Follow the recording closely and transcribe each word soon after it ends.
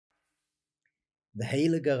The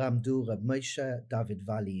Heilige Ramdu Reb Moshe David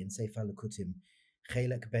Vali in Sefer Lekutim,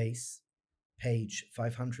 Chelek Beis, page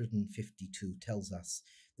 552, tells us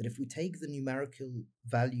that if we take the numerical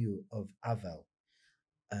value of Aval,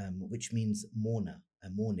 which means mourner, a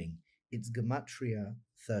mourning, it's Gematria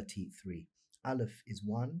 33. Aleph is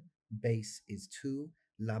 1, Beis is 2,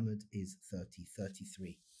 Lamed is 30,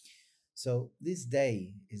 33. So this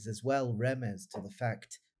day is as well Remez to the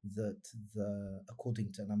fact that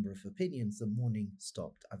according to a number of opinions, the mourning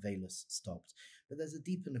stopped, Avelus stopped. But there's a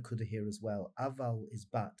deeper nakuda here as well. Aval is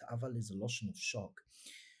bat, Aval is a lotion of shock.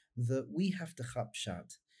 That we have to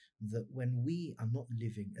chapshat, that when we are not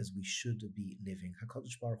living as we should be living,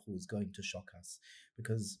 HaKadosh Baruch Hu is going to shock us.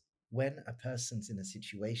 Because when a person's in a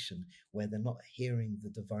situation where they're not hearing the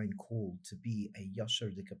divine call to be a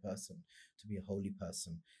yashardika person, to be a holy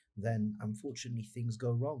person, then unfortunately things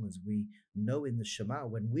go wrong. As we know in the Shema,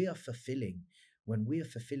 when we are fulfilling the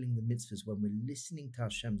mitzvahs, when we're listening to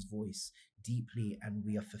Hashem's voice deeply and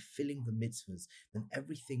we are fulfilling the mitzvahs, then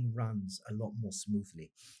everything runs a lot more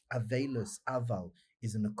smoothly. Avelus, Aval,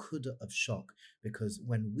 is an akuda of shock, because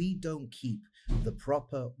when we don't keep the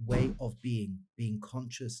proper way of being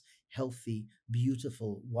conscious, healthy,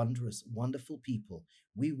 beautiful, wondrous, wonderful people,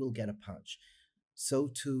 we will get a patch.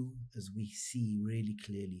 So too, as we see really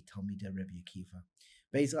clearly, Talmidei Rebbe Akiva.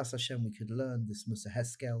 Be'ezras Hashem, we could learn this Musa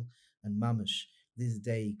Heskel and Mamash. This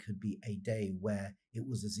day could be a day where it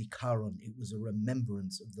was a zikaron, it was a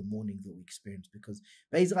remembrance of the mourning that we experienced. Because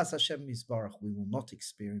Be'ezras Hashem Yisbarach, we will not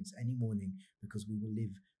experience any mourning, because we will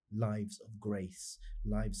live lives of grace,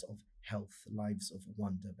 lives of health, lives of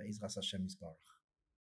wonder. Be'ezras Hashem Yisbarach.